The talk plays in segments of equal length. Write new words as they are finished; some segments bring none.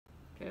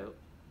Go.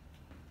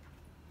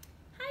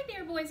 Hi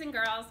there, boys and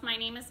girls. My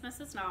name is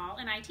Mrs.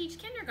 Nall, and I teach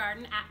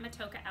kindergarten at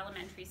Matoaka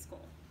Elementary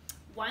School.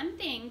 One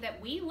thing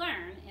that we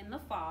learn in the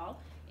fall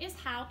is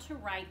how to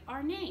write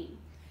our name,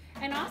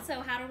 and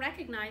also how to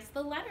recognize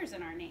the letters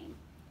in our name.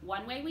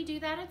 One way we do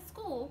that at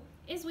school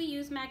is we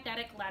use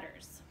magnetic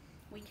letters.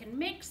 We can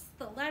mix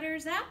the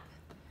letters up,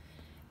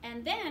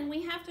 and then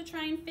we have to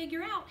try and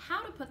figure out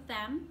how to put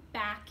them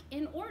back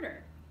in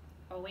order.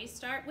 Always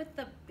start with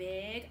the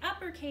big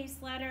uppercase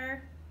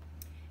letter,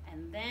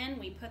 and then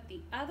we put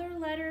the other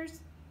letters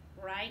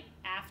right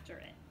after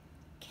it.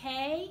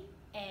 K-A-T-I-E.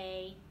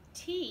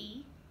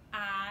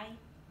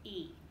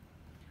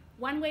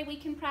 One way we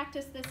can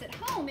practice this at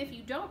home if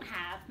you don't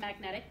have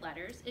magnetic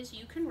letters is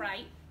you can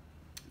write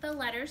the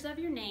letters of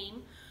your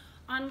name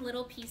on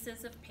little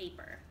pieces of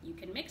paper. You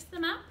can mix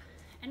them up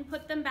and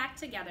put them back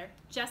together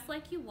just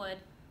like you would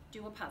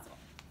do a puzzle.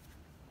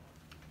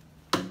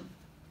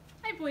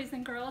 Hi boys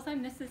and girls,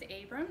 I'm Mrs.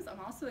 Abrams.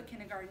 I'm also a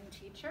kindergarten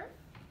teacher,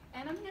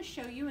 and I'm going to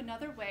show you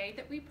another way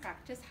that we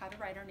practice how to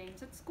write our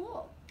names at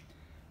school.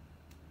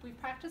 We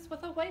practice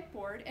with a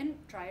whiteboard and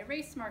dry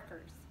erase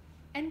markers,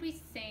 and we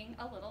sing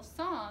a little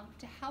song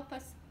to help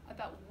us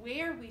about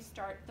where we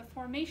start the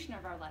formation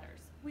of our letters.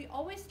 We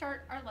always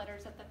start our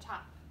letters at the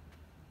top.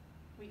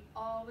 We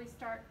always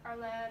start our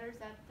letters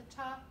at the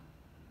top.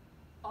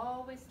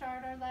 Always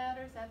start our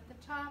letters at the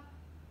top.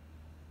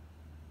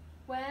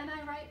 When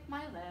I write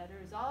my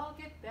letters, I'll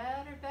get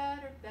better,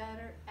 better,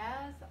 better,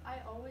 as I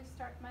always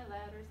start my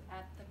letters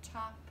at the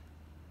top.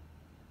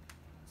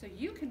 So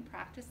you can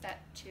practice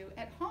that too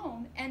at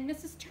home, and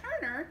Mrs.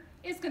 Turner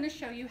is going to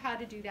show you how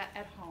to do that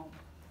at home.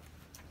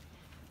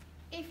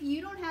 If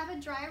you don't have a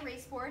dry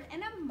erase board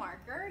and a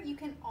marker, you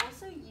can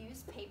also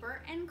use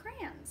paper and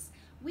crayons.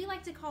 We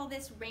like to call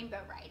this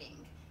rainbow writing.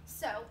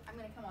 So I'm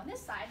going to come on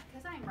this side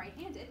because I'm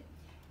right-handed.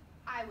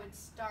 I would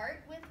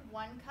start with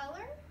one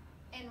color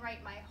and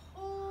write my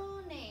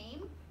whole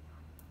name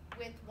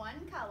with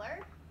one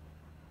color.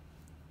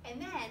 And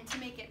then to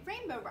make it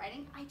rainbow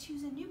writing, I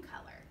choose a new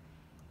color.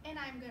 And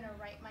I'm going to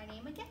write my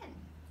name again.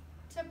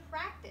 To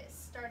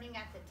practice starting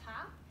at the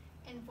top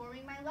and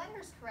forming my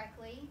letters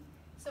correctly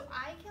so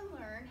I can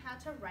learn how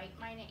to write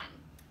my name.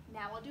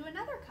 Now I'll do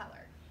another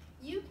color.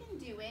 You can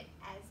do it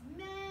as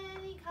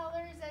many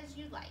colors as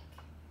you like.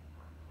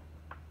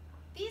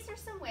 These are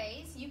some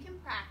ways you can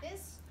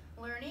practice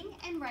learning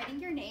and writing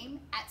your name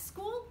at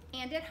school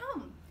and at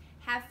home.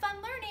 Have fun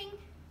learning!